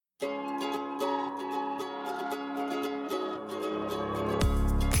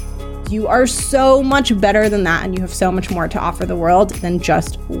You are so much better than that, and you have so much more to offer the world than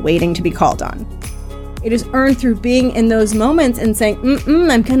just waiting to be called on. It is earned through being in those moments and saying,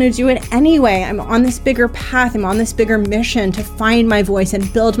 I'm going to do it anyway. I'm on this bigger path. I'm on this bigger mission to find my voice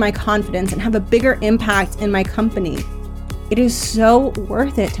and build my confidence and have a bigger impact in my company. It is so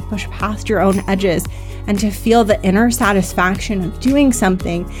worth it to push past your own edges and to feel the inner satisfaction of doing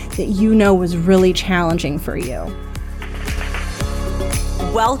something that you know was really challenging for you.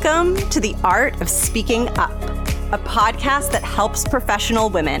 Welcome to The Art of Speaking Up, a podcast that helps professional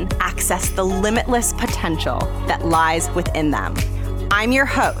women access the limitless potential that lies within them. I'm your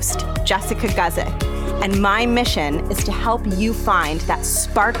host, Jessica Guzik, and my mission is to help you find that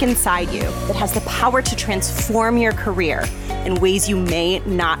spark inside you that has the power to transform your career in ways you may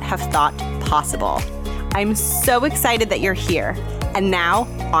not have thought possible. I'm so excited that you're here. And now,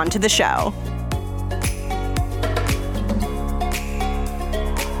 on to the show.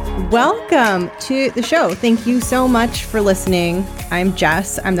 Welcome to the show. Thank you so much for listening. I'm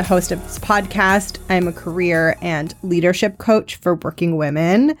Jess. I'm the host of this podcast. I'm a career and leadership coach for working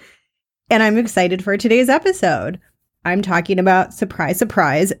women, and I'm excited for today's episode. I'm talking about, surprise,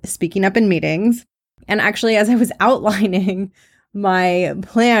 surprise, speaking up in meetings. And actually, as I was outlining my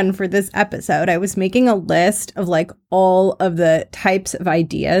plan for this episode, I was making a list of all of the types of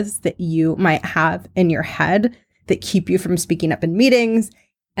ideas that you might have in your head that keep you from speaking up in meetings.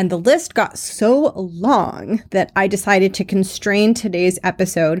 And the list got so long that I decided to constrain today's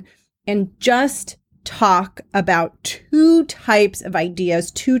episode and just talk about two types of ideas,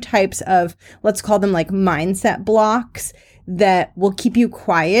 two types of, let's call them mindset blocks that will keep you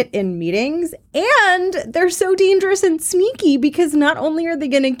quiet in meetings. And they're so dangerous and sneaky because not only are they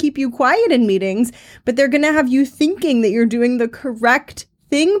going to keep you quiet in meetings, but they're going to have you thinking that you're doing the correct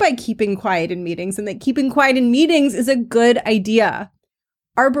thing by keeping quiet in meetings and that keeping quiet in meetings is a good idea.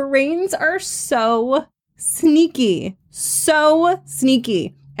 Our brains are so sneaky.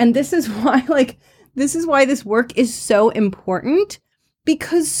 And this is why this work is so important,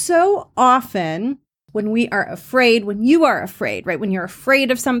 because so often when we are afraid, when you are afraid, right? When you're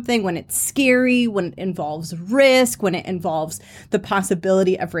afraid of something, when it's scary, when it involves risk, when it involves the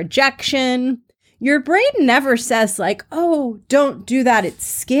possibility of rejection, your brain never says oh, don't do that, it's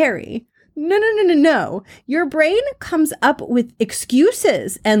scary. No. Your brain comes up with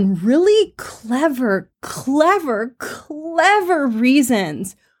excuses and really clever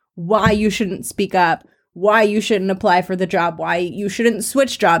reasons why you shouldn't speak up, why you shouldn't apply for the job, why you shouldn't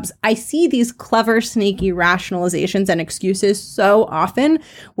switch jobs. I see these clever, sneaky rationalizations and excuses so often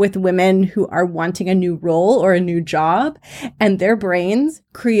with women who are wanting a new role or a new job, and their brains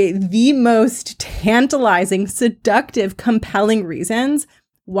create the most tantalizing, seductive, compelling reasons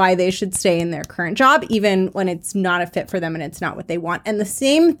why they should stay in their current job, even when it's not a fit for them and it's not what they want. And the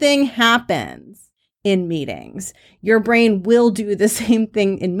same thing happens in meetings. Your brain will do the same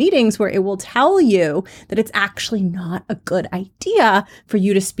thing in meetings where it will tell you that it's actually not a good idea for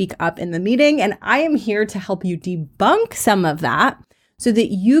you to speak up in the meeting. And I am here to help you debunk some of that so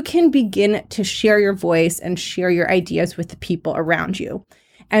that you can begin to share your voice and share your ideas with the people around you.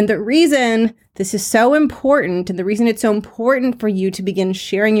 And the reason this is so important, and the reason it's so important for you to begin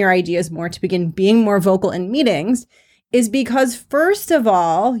sharing your ideas more, to begin being more vocal in meetings, is because, first of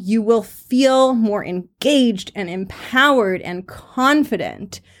all, you will feel more engaged and empowered and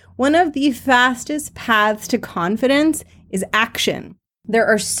confident. One of the fastest paths to confidence is action. There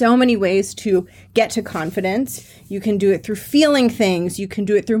are so many ways to get to confidence. You can do it through feeling things. You can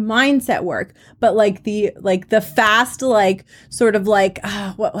do it through mindset work. But the fast,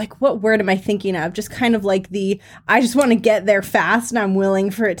 what word am I thinking of? Just kind of I just want to get there fast and I'm willing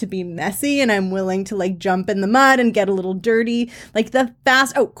for it to be messy and I'm willing to jump in the mud and get a little dirty.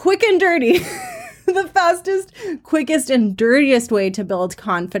 Quick and dirty. The fastest, quickest, and dirtiest way to build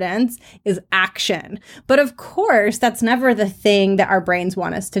confidence is action. But of course, that's never the thing that our brains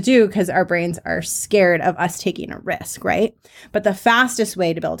want us to do because our brains are scared of us taking a risk, right? But the fastest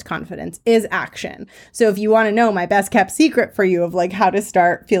way to build confidence is action. So if you want to know my best kept secret for you of how to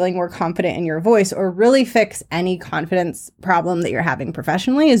start feeling more confident in your voice or really fix any confidence problem that you're having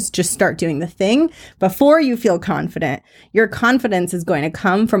professionally, is just start doing the thing before you feel confident. Your confidence is going to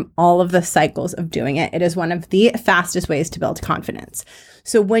come from all of the cycles of doing it. It is one of the fastest ways to build confidence.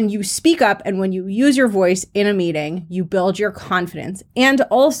 So when you speak up and when you use your voice in a meeting, you build your confidence. And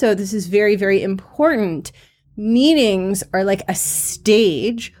also, this is very, very important. Meetings are like a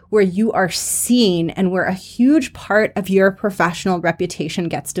stage where you are seen and where a huge part of your professional reputation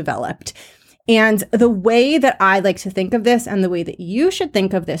gets developed. And the way that I like to think of this, and the way that you should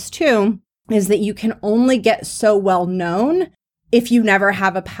think of this too, is that you can only get so well known if you never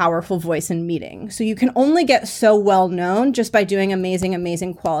have a powerful voice in meetings. So you can only get so well known just by doing amazing,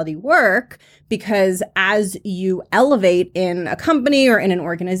 amazing quality work, because as you elevate in a company or in an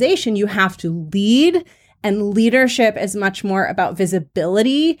organization, you have to lead. And leadership is much more about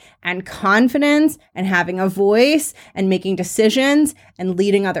visibility and confidence and having a voice and making decisions and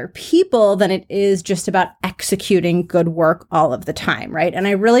leading other people than it is just about executing good work all of the time, right? And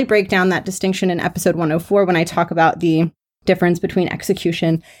I really break down that distinction in episode 104 when I talk about the difference between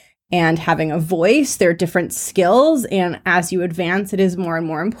execution and having a voice. There are different skills, and as you advance, it is more and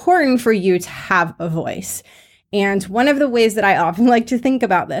more important for you to have a voice. And one of the ways that I often like to think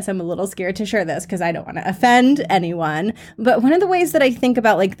about this, I'm a little scared to share this because I don't want to offend anyone, but one of the ways that I think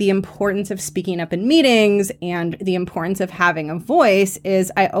about like the importance of speaking up in meetings and the importance of having a voice is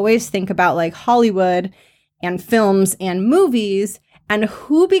I always think about like Hollywood and films and movies and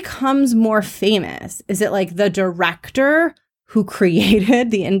who becomes more famous. Is it like the director who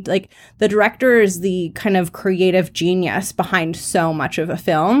created the director is the kind of creative genius behind so much of a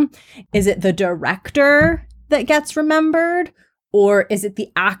film? Is it the director that gets remembered, or is it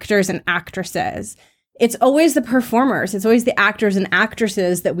the actors and actresses? It's always the performers. It's always the actors and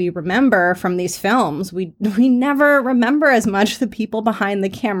actresses that we remember from these films. We never remember as much the people behind the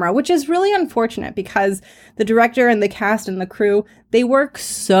camera, which is really unfortunate because the director and the cast and the crew, they work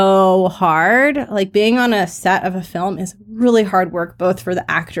so hard. Like being on a set of a film is really hard work, both for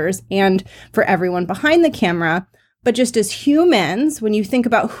the actors and for everyone behind the camera. But just as humans, when you think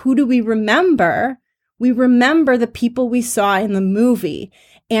about who do we remember the people we saw in the movie.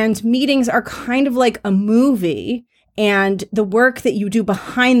 And meetings are kind of like a movie. And the work that you do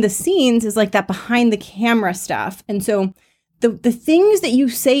behind the scenes is like that behind the camera stuff. And so the things that you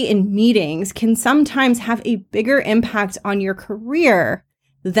say in meetings can sometimes have a bigger impact on your career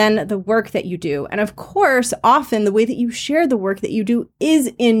than the work that you do. And of course, often the way that you share the work that you do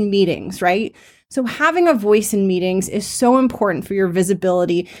is in meetings, right? So having a voice in meetings is so important for your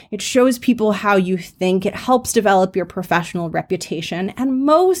visibility. It shows people how you think. It helps develop your professional reputation. And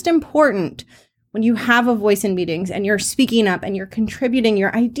most important, when you have a voice in meetings and you're speaking up and you're contributing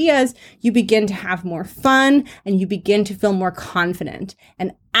your ideas, you begin to have more fun and you begin to feel more confident.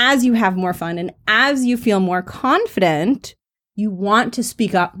 And as you have more fun and as you feel more confident, you want to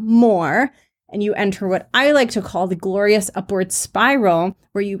speak up more. And you enter what I like to call the glorious upward spiral,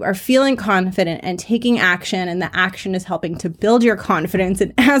 where you are feeling confident and taking action, and the action is helping to build your confidence.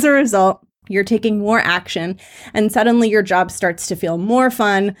 And as a result, you're taking more action, and suddenly your job starts to feel more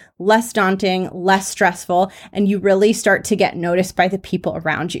fun, less daunting, less stressful, and you really start to get noticed by the people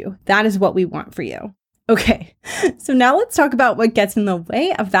around you. That is what we want for you. Okay, so now let's talk about what gets in the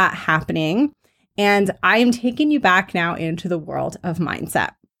way of that happening. And I am taking you back now into the world of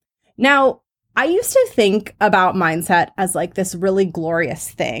mindset. Now, I used to think about mindset as like this really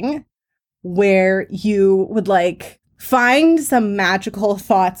glorious thing where you would like find some magical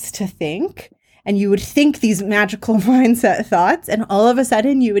thoughts to think, and you would think these magical mindset thoughts, and all of a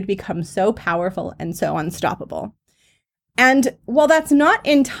sudden you would become so powerful and so unstoppable. And while that's not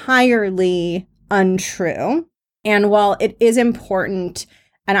entirely untrue, and while it is important,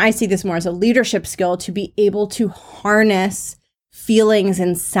 and I see this more as a leadership skill, to be able to harness feelings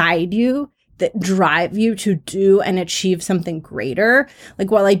inside you that drive you to do and achieve something greater. Like,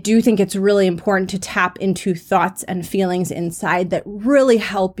 while I do think it's really important to tap into thoughts and feelings inside that really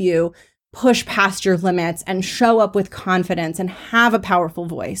help you push past your limits and show up with confidence and have a powerful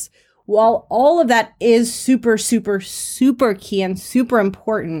voice, while all of that is super, super, super key and super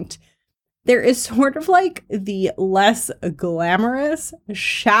important, there is sort of like the less glamorous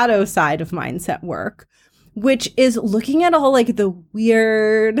shadow side of mindset work, which is looking at all like the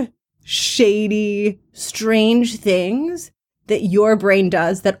weird, shady, strange things that your brain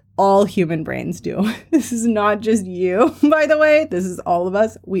does that all human brains do. This is not just you, by the way. This is all of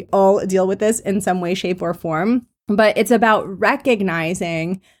us. We all deal with this in some way, shape, or form. But it's about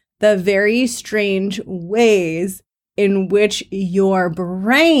recognizing the very strange ways in which your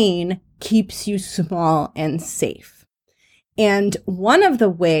brain keeps you small and safe. And one of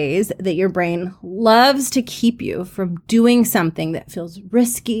the ways that your brain loves to keep you from doing something that feels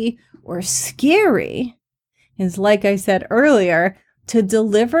risky or scary is, like I said earlier, to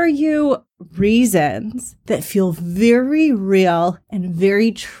deliver you reasons that feel very real and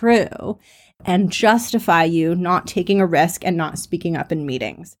very true and justify you not taking a risk and not speaking up in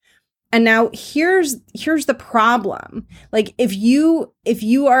meetings. And now here's the problem. Like if you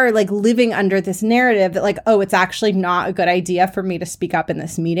are like living under this narrative that like, oh, it's actually not a good idea for me to speak up in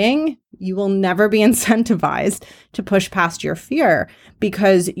this meeting, you will never be incentivized to push past your fear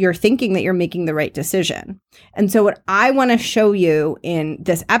because you're thinking that you're making the right decision. And so what I want to show you in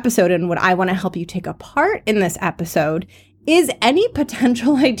this episode and what I want to help you take apart in this episode is any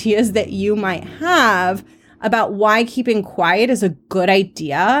potential ideas that you might have about why keeping quiet is a good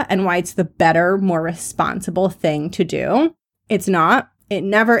idea and why it's the better, more responsible thing to do. It's not. It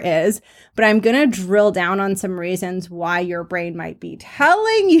never is. But I'm going to drill down on some reasons why your brain might be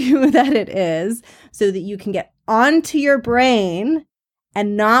telling you that it is so that you can get onto your brain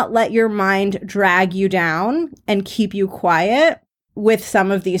and not let your mind drag you down and keep you quiet with some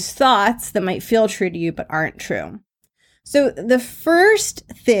of these thoughts that might feel true to you but aren't true. So the first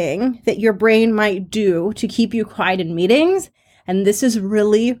thing that your brain might do to keep you quiet in meetings, and this is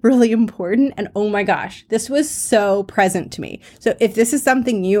really, really important, and oh my gosh, this was so present to me. So if this is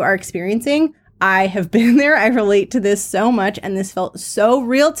something you are experiencing, I have been there. I relate to this so much, and this felt so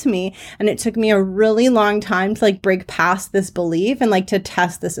real to me, and it took me a really long time to like break past this belief and like to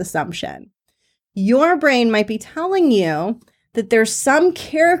test this assumption. Your brain might be telling you that there's some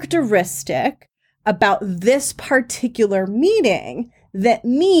characteristic about this particular meeting that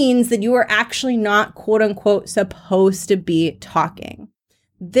means that you are actually not, quote unquote, supposed to be talking.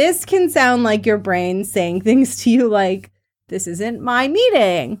 This can sound like your brain saying things to you like, this isn't my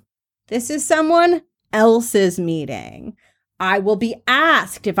meeting. This is someone else's meeting. I will be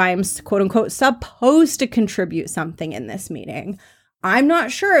asked if I am, quote unquote, supposed to contribute something in this meeting. I'm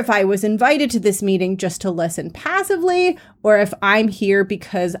not sure if I was invited to this meeting just to listen passively or if I'm here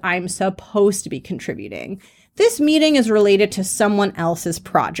because I'm supposed to be contributing. This meeting is related to someone else's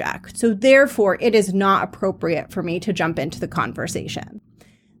project, so therefore it is not appropriate for me to jump into the conversation.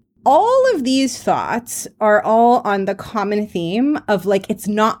 All of these thoughts are all on the common theme of like, it's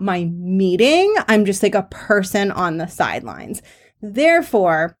not my meeting. I'm just like a person on the sidelines.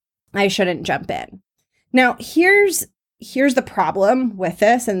 Therefore, I shouldn't jump in. Now, here's the problem with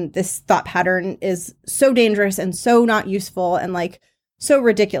this, and this thought pattern is so dangerous and so not useful and like so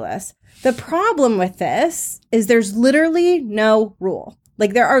ridiculous. The problem with this is there's literally no rule.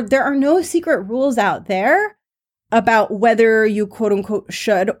 Like there are no secret rules out there about whether you quote unquote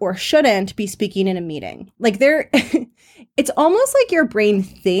should or shouldn't be speaking in a meeting. Like it's almost like your brain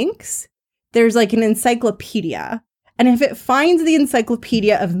thinks there's like an encyclopedia. And if it finds the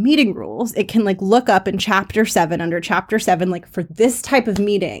encyclopedia of meeting rules, it can like look up in chapter 7, under chapter 7, like for this type of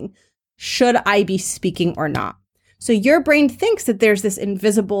meeting, should I be speaking or not? So your brain thinks that there's this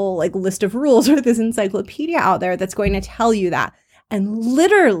invisible like list of rules or this encyclopedia out there that's going to tell you that. And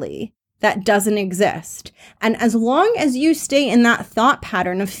literally that doesn't exist. And as long as you stay in that thought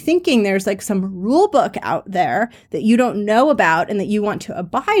pattern of thinking there's like some rule book out there that you don't know about and that you want to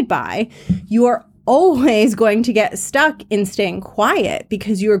abide by, you are always going to get stuck in staying quiet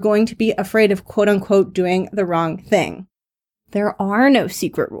because you are going to be afraid of quote unquote doing the wrong thing. There are no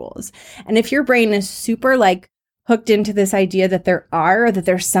secret rules. And if your brain is super like hooked into this idea that there are, or that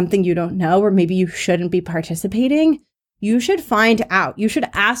there's something you don't know, or maybe you shouldn't be participating, you should find out. You should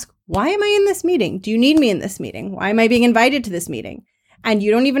ask, why am I in this meeting? Do you need me in this meeting? Why am I being invited to this meeting? And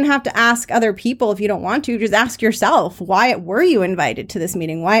you don't even have to ask other people if you don't want to. Just ask yourself, why were you invited to this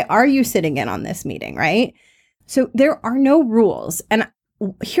meeting? Why are you sitting in on this meeting, right? So there are no rules. And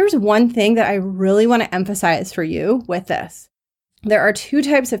here's one thing that I really want to emphasize for you with this. There are two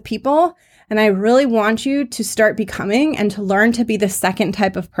types of people, and I really want you to start becoming and to learn to be the second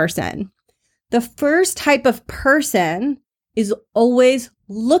type of person. The first type of person is always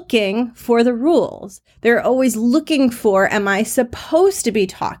looking for the rules. They're always looking for, am I supposed to be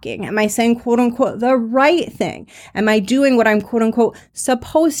talking? Am I saying, quote unquote, the right thing? Am I doing what I'm, quote unquote,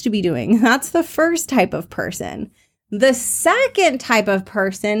 supposed to be doing? That's the first type of person. The second type of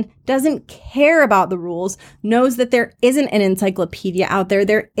person doesn't care about the rules, knows that there isn't an encyclopedia out there,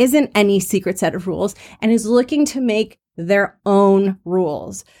 there isn't any secret set of rules, and is looking to make their own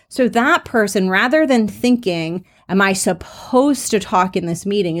rules. So that person, rather than thinking, am I supposed to talk in this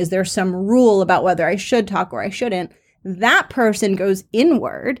meeting? Is there some rule about whether I should talk or I shouldn't? That person goes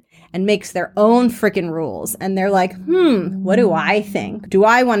inward and makes their own freaking rules. And they're like, what do I think? Do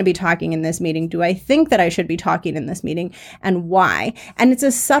I want to be talking in this meeting? Do I think that I should be talking in this meeting? And why? And it's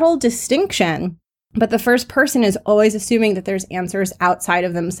a subtle distinction. But the first person is always assuming that there's answers outside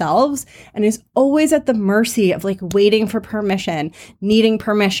of themselves and is always at the mercy of like waiting for permission, needing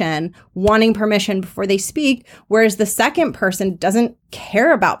permission, wanting permission before they speak. Whereas the second person doesn't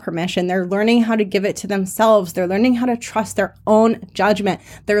care about permission. They're learning how to give it to themselves. They're learning how to trust their own judgment.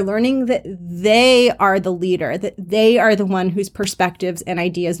 They're learning that they are the leader, that they are the one whose perspectives and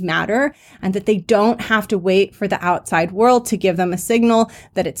ideas matter, and that they don't have to wait for the outside world to give them a signal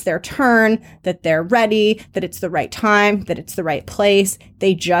that it's their turn, that they're ready, that it's the right time, that it's the right place.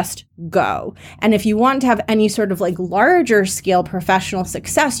 They just go. And if you want to have any sort of like larger scale professional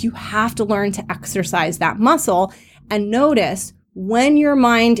success, you have to learn to exercise that muscle and notice when your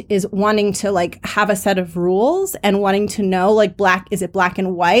mind is wanting to like have a set of rules and wanting to know like is it black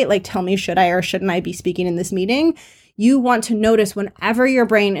and white? Like, tell me, should I or shouldn't I be speaking in this meeting? You want to notice whenever your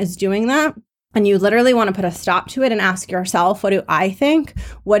brain is doing that, and you literally want to put a stop to it and ask yourself, what do I think?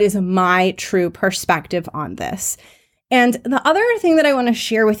 What is my true perspective on this? And the other thing that I want to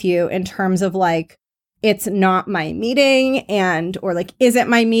share with you in terms of like, it's not my meeting or like, is it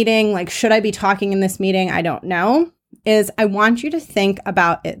my meeting? Like, should I be talking in this meeting? I don't know. Is I want you to think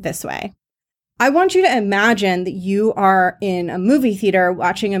about it this way. I want you to imagine that you are in a movie theater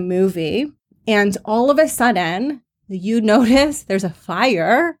watching a movie, and all of a sudden you notice there's a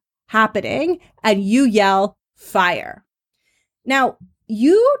fire happening and you yell, fire. Now,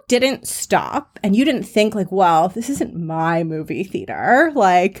 you didn't stop and you didn't think like, well, this isn't my movie theater.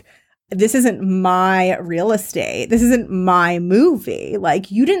 Like, this isn't my real estate. This isn't my movie. Like,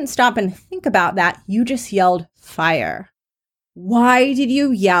 you didn't stop and think about that. You just yelled fire. Why did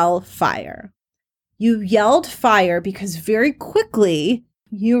you yell fire? You yelled fire because very quickly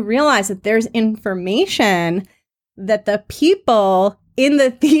you realize that there's information that the people in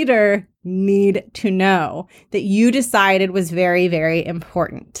the theater need to know that you decided was very, very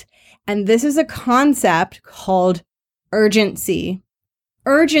important. And this is a concept called urgency.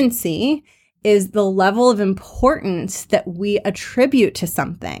 Urgency is the level of importance that we attribute to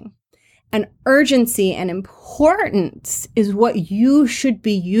something. And urgency and importance is what you should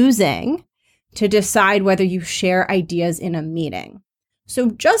be using to decide whether you share ideas in a meeting.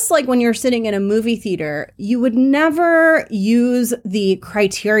 So just like when you're sitting in a movie theater, you would never use the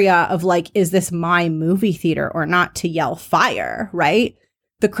criteria of like, is this my movie theater or not to yell fire, right?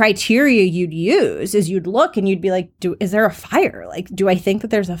 The criteria you'd use is you'd look and you'd be like, is there a fire? Like, do I think that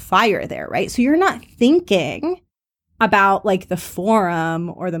there's a fire there, right? So you're not thinking about like the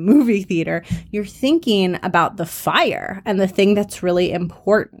forum or the movie theater. You're thinking about the fire and the thing that's really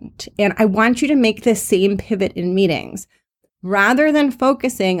important. And I want you to make this same pivot in meetings. Rather than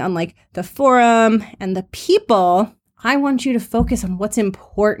focusing on like the forum and the people, I want you to focus on what's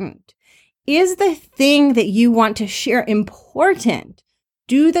important. Is the thing that you want to share important?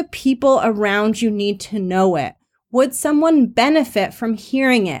 Do the people around you need to know it? Would someone benefit from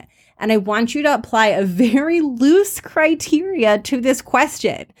hearing it? And I want you to apply a very loose criteria to this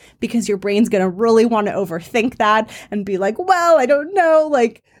question because your brain's going to really want to overthink that and be like, well, I don't know,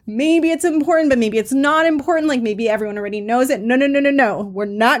 like maybe it's important, but maybe it's not important. Like maybe everyone already knows it. No. We're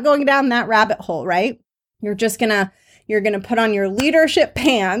not going down that rabbit hole, right? You're going to put on your leadership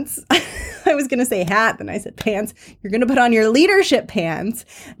pants. I was going to say hat, then I said pants. You're going to put on your leadership pants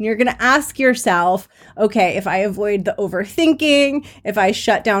and you're going to ask yourself, okay, if I avoid the overthinking, if I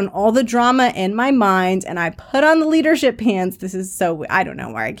shut down all the drama in my mind and I put on the leadership pants, I don't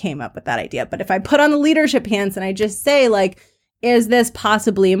know where I came up with that idea, but if I put on the leadership pants and I just say like, is this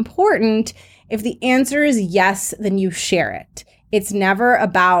possibly important? If the answer is yes, then you share it. It's never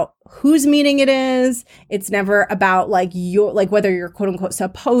about whose meeting it is. It's never about whether you're quote unquote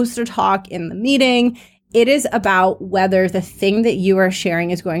supposed to talk in the meeting. It is about whether the thing that you are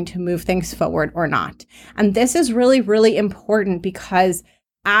sharing is going to move things forward or not. And this is really, really important because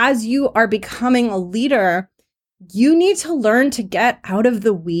as you are becoming a leader, you need to learn to get out of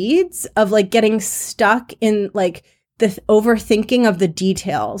the weeds of like getting stuck in like the overthinking of the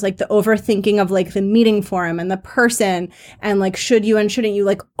details, like the overthinking of like the meeting forum and the person and like should you and shouldn't you,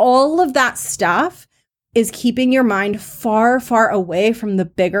 like all of that stuff is keeping your mind far, far away from the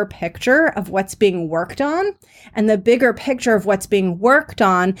bigger picture of what's being worked on. And the bigger picture of what's being worked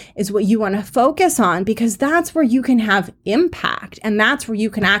on is what you want to focus on because that's where you can have impact and that's where you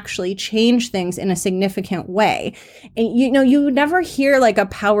can actually change things in a significant way. And you never hear like a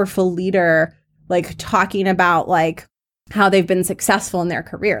powerful leader like talking about like how they've been successful in their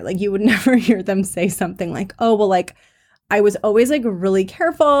career. Like you would never hear them say something like, oh, well, like I was always like really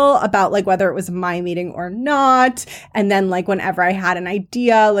careful about like whether it was my meeting or not. And then like whenever I had an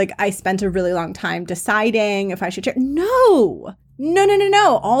idea, like I spent a really long time deciding if I should share. No,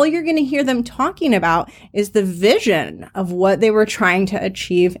 No. All you're going to hear them talking about is the vision of what they were trying to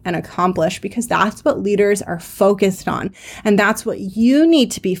achieve and accomplish, because that's what leaders are focused on. And that's what you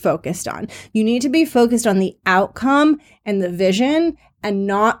need to be focused on. You need to be focused on the outcome and the vision and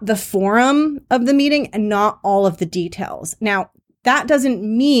not the forum of the meeting and not all of the details. Now, that doesn't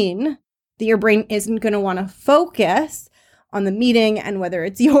mean that your brain isn't going to want to focus on the meeting and whether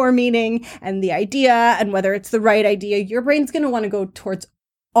it's your meeting and the idea and whether it's the right idea. Your brain's going to want to go towards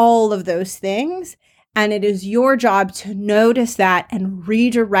all of those things. And it is your job to notice that and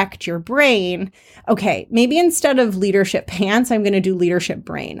redirect your brain. Okay, maybe instead of leadership pants, I'm going to do leadership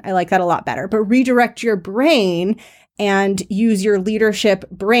brain. I like that a lot better. But redirect your brain and use your leadership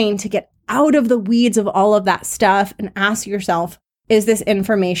brain to get out of the weeds of all of that stuff and ask yourself, is this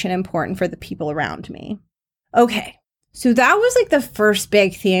information important for the people around me? Okay. So that was like the first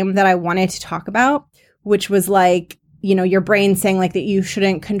big theme that I wanted to talk about, which was like, your brain saying like that you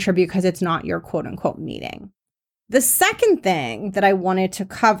shouldn't contribute because it's not your quote unquote meeting. The second thing that I wanted to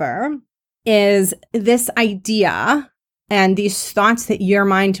cover is this idea and these thoughts that your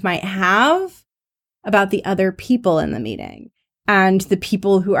mind might have about the other people in the meeting and the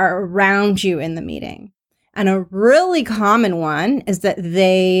people who are around you in the meeting. And a really common one is that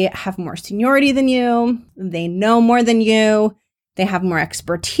they have more seniority than you, they know more than you, they have more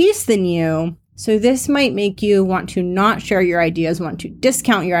expertise than you. So this might make you want to not share your ideas, want to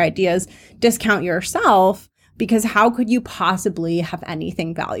discount your ideas, discount yourself, because how could you possibly have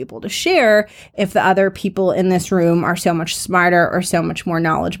anything valuable to share if the other people in this room are so much smarter or so much more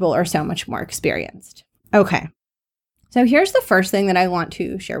knowledgeable or so much more experienced? Okay. So here's the first thing that I want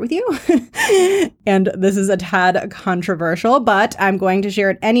to share with you. And this is a tad controversial, but I'm going to share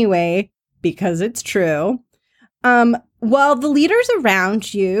it anyway because it's true. While the leaders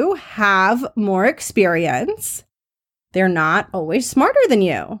around you have more experience, they're not always smarter than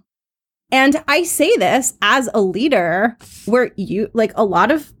you. And I say this as a leader where a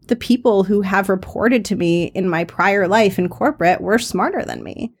lot of the people who have reported to me in my prior life in corporate were smarter than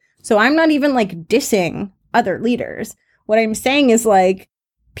me. So I'm not even dissing other leaders. What I'm saying is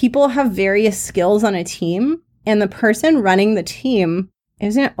people have various skills on a team, and the person running the team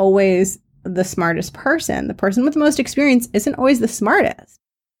isn't always the smartest person. The person with the most experience isn't always the smartest.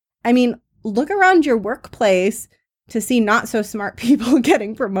 I mean, look around your workplace to see not so smart people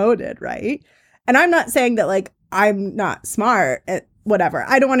getting promoted, right? And I'm not saying that I'm not smart, whatever.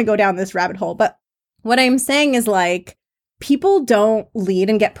 I don't want to go down this rabbit hole, but what I'm saying is people don't lead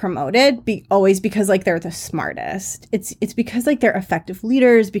and get promoted always because they're the smartest. It's because they're effective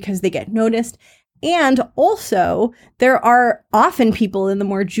leaders, because they get noticed. And also there are often people in the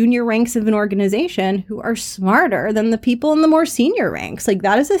more junior ranks of an organization who are smarter than the people in the more senior ranks.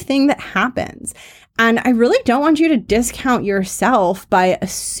 That is a thing that happens. And I really don't want you to discount yourself by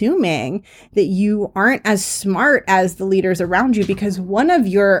assuming that you aren't as smart as the leaders around you, because one of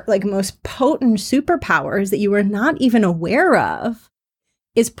your most potent superpowers that you are not even aware of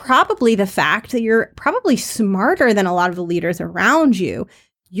is probably the fact that you're probably smarter than a lot of the leaders around you.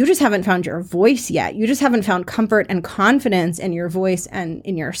 You just haven't found your voice yet. You just haven't found comfort and confidence in your voice and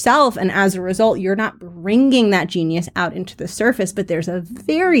in yourself. And as a result, you're not bringing that genius out into the surface. But there's a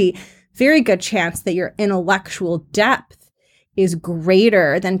very, very good chance that your intellectual depth is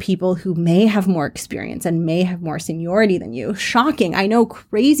greater than people who may have more experience and may have more seniority than you. Shocking. I know,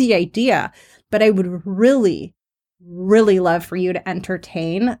 crazy idea, but I would really, really love for you to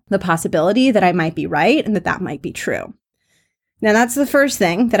entertain the possibility that I might be right and that might be true. Now, that's the first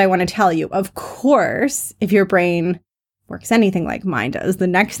thing that I want to tell you. Of course, if your brain works anything like mine does, the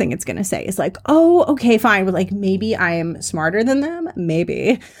next thing it's going to say is oh, okay, fine. But maybe I am smarter than them,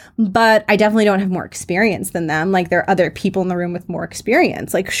 maybe, but I definitely don't have more experience than them. There are other people in the room with more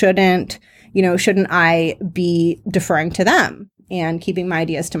experience. Shouldn't I be deferring to them and keeping my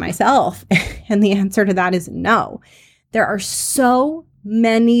ideas to myself? And the answer to that is no. There are so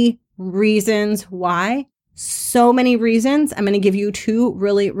many reasons why. So many reasons. I'm going to give you two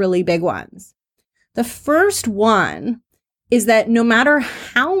really, really big ones. The first one is that no matter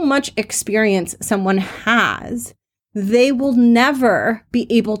how much experience someone has, they will never be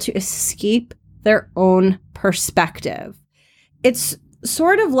able to escape their own perspective. It's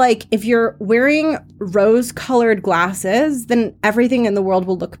sort of like if you're wearing rose-colored glasses, then everything in the world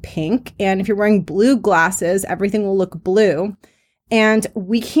will look pink. And if you're wearing blue glasses, everything will look blue. And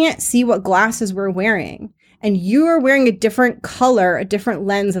we can't see what glasses we're wearing. And you are wearing a different color, a different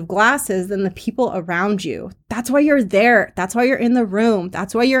lens of glasses than the people around you. That's why you're there. That's why you're in the room.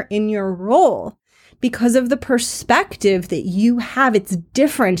 That's why you're in your role. because of the perspective that you have. It's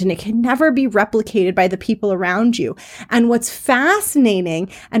different and it can never be replicated by the people around you. And what's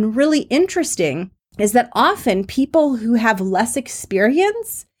fascinating and really interesting is that often people who have less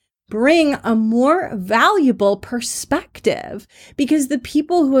experience bring a more valuable perspective, because the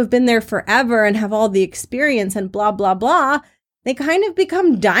people who have been there forever and have all the experience and blah, blah, blah, they kind of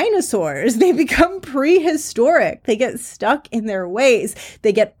become dinosaurs. They become prehistoric. They get stuck in their ways.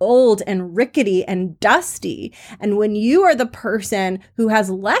 They get old and rickety and dusty. And when you are the person who has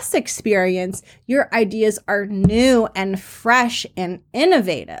less experience, your ideas are new and fresh and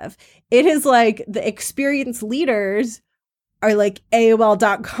innovative. It is like the experienced leaders are like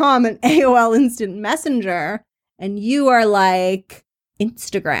AOL.com and AOL Instant Messenger, and you are like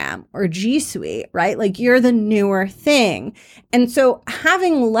Instagram or G Suite, right? Like you're the newer thing. And so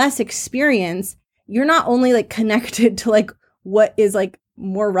having less experience, you're not only like connected to like what is like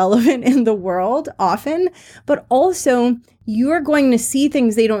more relevant in the world often, but also you're going to see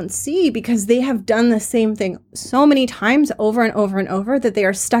things they don't see because they have done the same thing so many times over and over and over that they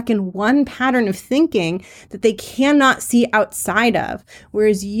are stuck in one pattern of thinking that they cannot see outside of.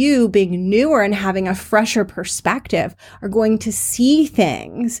 Whereas you, being newer and having a fresher perspective, are going to see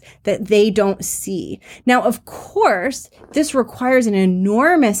things that they don't see. Now, of course, this requires an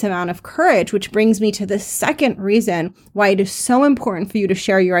enormous amount of courage, which brings me to the second reason why it is so important for you to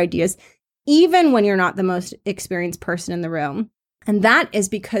share your ideas, even when you're not the most experienced person in the room. And that is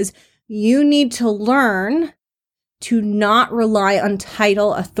because you need to learn to not rely on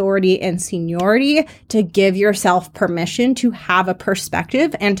title, authority, and seniority to give yourself permission to have a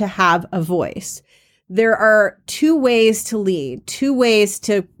perspective and to have a voice. There are two ways to lead, two ways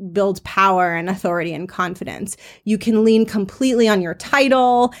to build power and authority and confidence. You can lean completely on your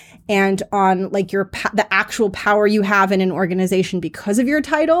title and on like the actual power you have in an organization because of your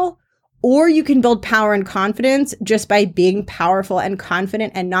title. Or you can build power and confidence just by being powerful and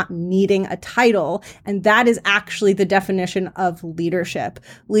confident and not needing a title. And that is actually the definition of leadership.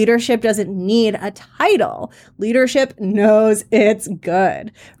 Leadership doesn't need a title. Leadership knows it's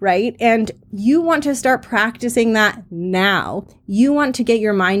good, right? And you want to start practicing that now. You want to get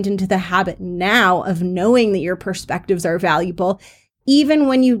your mind into the habit now of knowing that your perspectives are valuable, even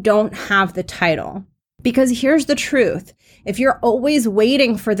when you don't have the title. Because here's the truth. If you're always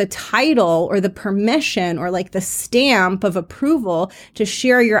waiting for the title or the permission or like the stamp of approval to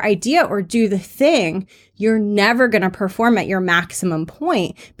share your idea or do the thing, you're never going to perform at your maximum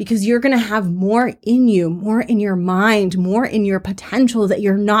point, because you're going to have more in you, more in your mind, more in your potential that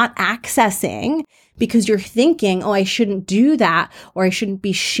you're not accessing, because you're thinking, oh, I shouldn't do that, or I shouldn't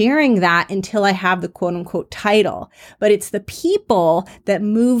be sharing that until I have the quote unquote title. But it's the people that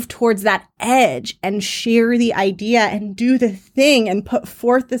move towards that edge and share the idea and do the thing and put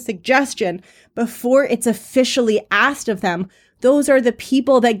forth the suggestion before it's officially asked of them. Those are the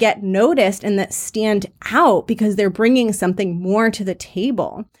people that get noticed and that stand out because they're bringing something more to the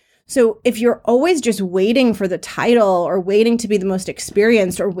table. So if you're always just waiting for the title or waiting to be the most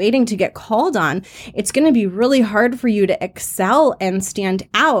experienced or waiting to get called on, it's going to be really hard for you to excel and stand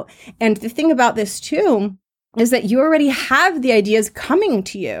out. And the thing about this too is that you already have the ideas coming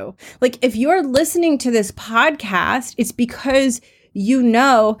to you. Like if you're listening to this podcast, it's because you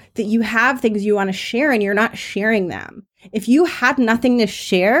know that you have things you want to share and you're not sharing them. If you had nothing to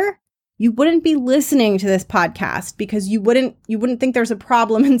share, you wouldn't be listening to this podcast, because you wouldn't think there's a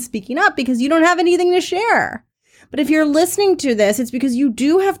problem in speaking up because you don't have anything to share. But if you're listening to this, it's because you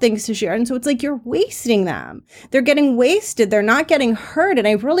do have things to share. And so it's like you're wasting them. They're getting wasted. They're not getting heard. And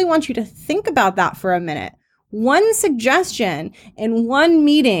I really want you to think about that for a minute. One suggestion in one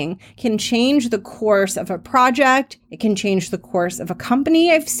meeting can change the course of a project. It can change the course of a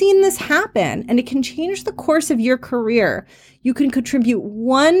company. I've seen this happen, and it can change the course of your career. You can contribute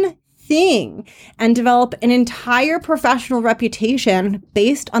one thing and develop an entire professional reputation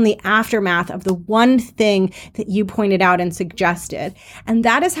based on the aftermath of the one thing that you pointed out and suggested. And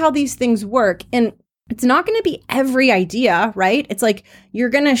that is how these things work. And it's not going to be every idea, right? It's like you're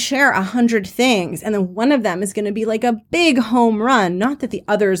going to share 100 things, and then one of them is going to be like a big home run. Not that the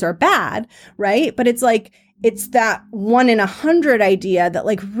others are bad, right? But it's like, it's that 1 in 100 idea that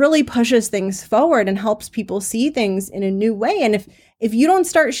like really pushes things forward and helps people see things in a new way. And if you don't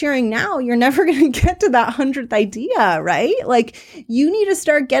start sharing now, you're never going to get to that 100th idea, right? Like you need to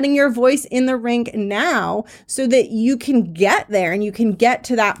start getting your voice in the ring now so that you can get there and you can get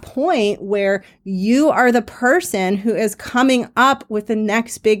to that point where you are the person who is coming up with the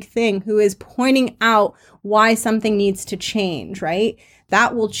next big thing, who is pointing out why something needs to change, right?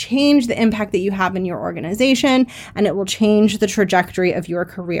 That will change the impact that you have in your organization, and it will change the trajectory of your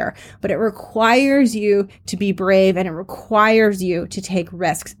career. But it requires you to be brave, and it requires you to take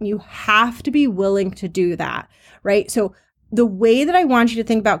risks. You have to be willing to do that, right? So the way that I want you to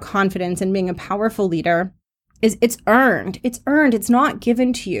think about confidence and being a powerful leader is it's earned. It's earned. It's not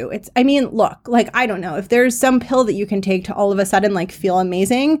given to you. Look, like, I don't know if there's some pill that you can take to all of a sudden like feel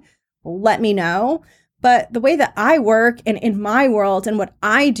amazing, let me know. But the way that I work and in my world and what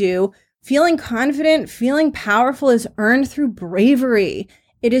I do, feeling confident, feeling powerful is earned through bravery.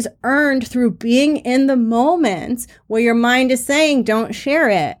 It is earned through being in the moments where your mind is saying, don't share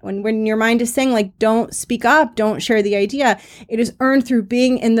it. When your mind is saying, like, don't speak up, don't share the idea. It is earned through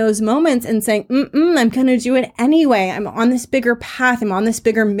being in those moments and saying, I'm going to do it anyway. I'm on this bigger path. I'm on this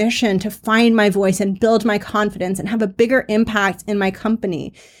bigger mission to find my voice and build my confidence and have a bigger impact in my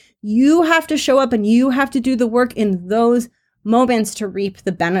company. You have to show up and you have to do the work in those moments to reap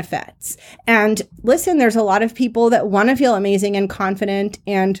the benefits. And listen, there's a lot of people that want to feel amazing and confident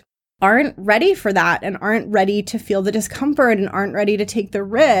and aren't ready for that and aren't ready to feel the discomfort and aren't ready to take the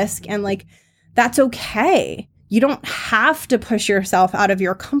risk. And like, that's okay. You don't have to push yourself out of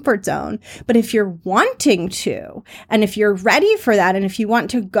your comfort zone. But if you're wanting to, and if you're ready for that, and if you want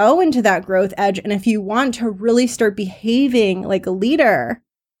to go into that growth edge, and if you want to really start behaving like a leader,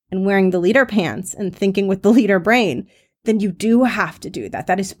 and wearing the leader pants and thinking with the leader brain, then you do have to do that.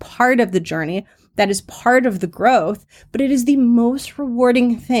 That is part of the journey. That is part of the growth, but it is the most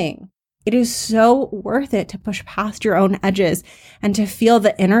rewarding thing. It is so worth it to push past your own edges and to feel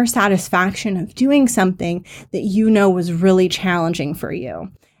the inner satisfaction of doing something that you know was really challenging for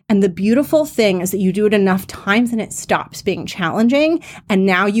you. And the beautiful thing is that you do it enough times and it stops being challenging. And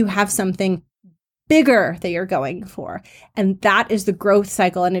now you have something bigger that you're going for. And that is the growth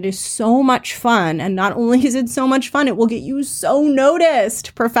cycle. And it is so much fun. And not only is it so much fun, it will get you so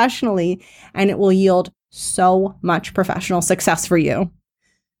noticed professionally, and it will yield so much professional success for you.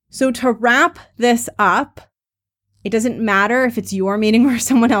 So to wrap this up, it doesn't matter if it's your meeting or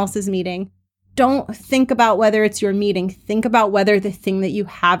someone else's meeting. Don't think about whether it's your meeting. Think about whether the thing that you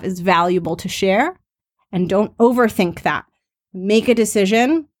have is valuable to share. And don't overthink that. Make a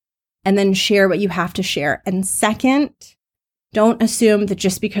decision and then share what you have to share. And second, don't assume that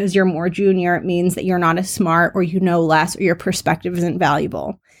just because you're more junior, it means that you're not as smart or you know less or your perspective isn't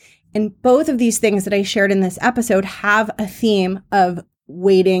valuable. And both of these things that I shared in this episode have a theme of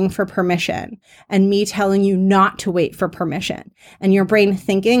waiting for permission and me telling you not to wait for permission. And your brain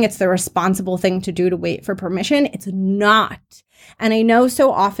thinking it's the responsible thing to do to wait for permission. It's not. And I know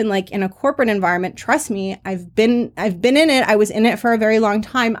so often, like in a corporate environment, trust me, I've been in it. I was in it for a very long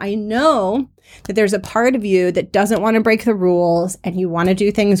time. I know that there's a part of you that doesn't want to break the rules and you want to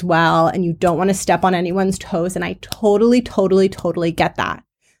do things well and you don't want to step on anyone's toes. And I totally get that.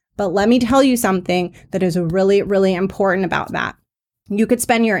 But let me tell you something that is really, really important about that. You could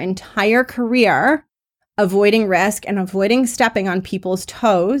spend your entire career avoiding risk and avoiding stepping on people's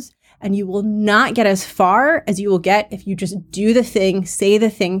toes, and you will not get as far as you will get if you just do the thing, say the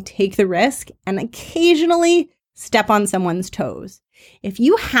thing, take the risk, and occasionally step on someone's toes. If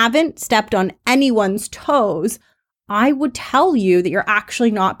you haven't stepped on anyone's toes, I would tell you that you're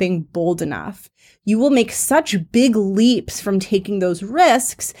actually not being bold enough. You will make such big leaps from taking those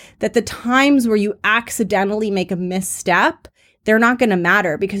risks that the times where you accidentally make a misstep, they're not going to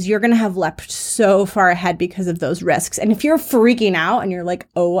matter because you're going to have leapt so far ahead because of those risks. And if you're freaking out and you're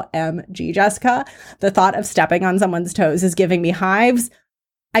like, OMG, Jessica, the thought of stepping on someone's toes is giving me hives.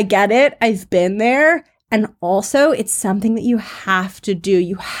 I get it. I've been there. And also, it's something that you have to do.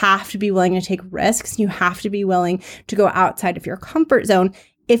 You have to be willing to take risks. You have to be willing to go outside of your comfort zone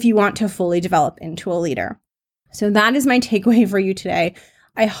if you want to fully develop into a leader. So that is my takeaway for you today.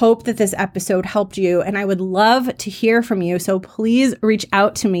 I hope that this episode helped you, and I would love to hear from you. So please reach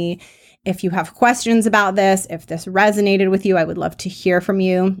out to me if you have questions about this, if this resonated with you. I would love to hear from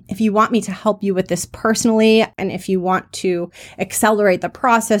you. If you want me to help you with this personally, and if you want to accelerate the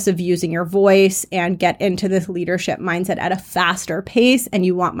process of using your voice and get into this leadership mindset at a faster pace, and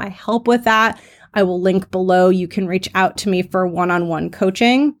you want my help with that, I will link below. You can reach out to me for one-on-one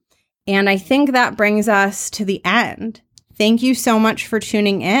coaching. And I think that brings us to the end. Thank you so much for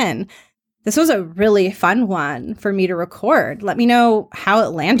tuning in. This was a really fun one for me to record. Let me know how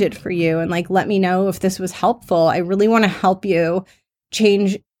it landed for you and let me know if this was helpful. I really want to help you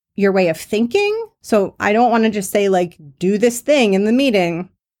change your way of thinking. So I don't want to just say do this thing in the meeting.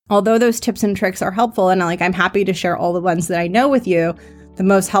 Although those tips and tricks are helpful and I'm happy to share all the ones that I know with you, The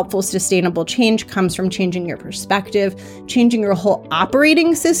most helpful sustainable change comes from changing your perspective, changing your whole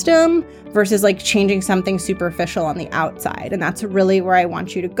operating system versus like changing something superficial on the outside. And that's really where I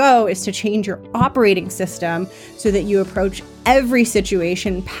want you to go, is to change your operating system so that you approach every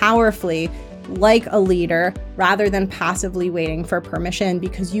situation powerfully like a leader rather than passively waiting for permission,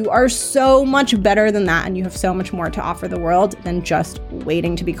 because you are so much better than that and you have so much more to offer the world than just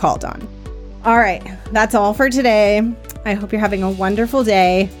waiting to be called on. All right, that's all for today. I hope you're having a wonderful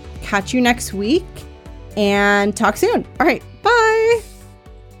day. Catch you next week and talk soon. All right, bye.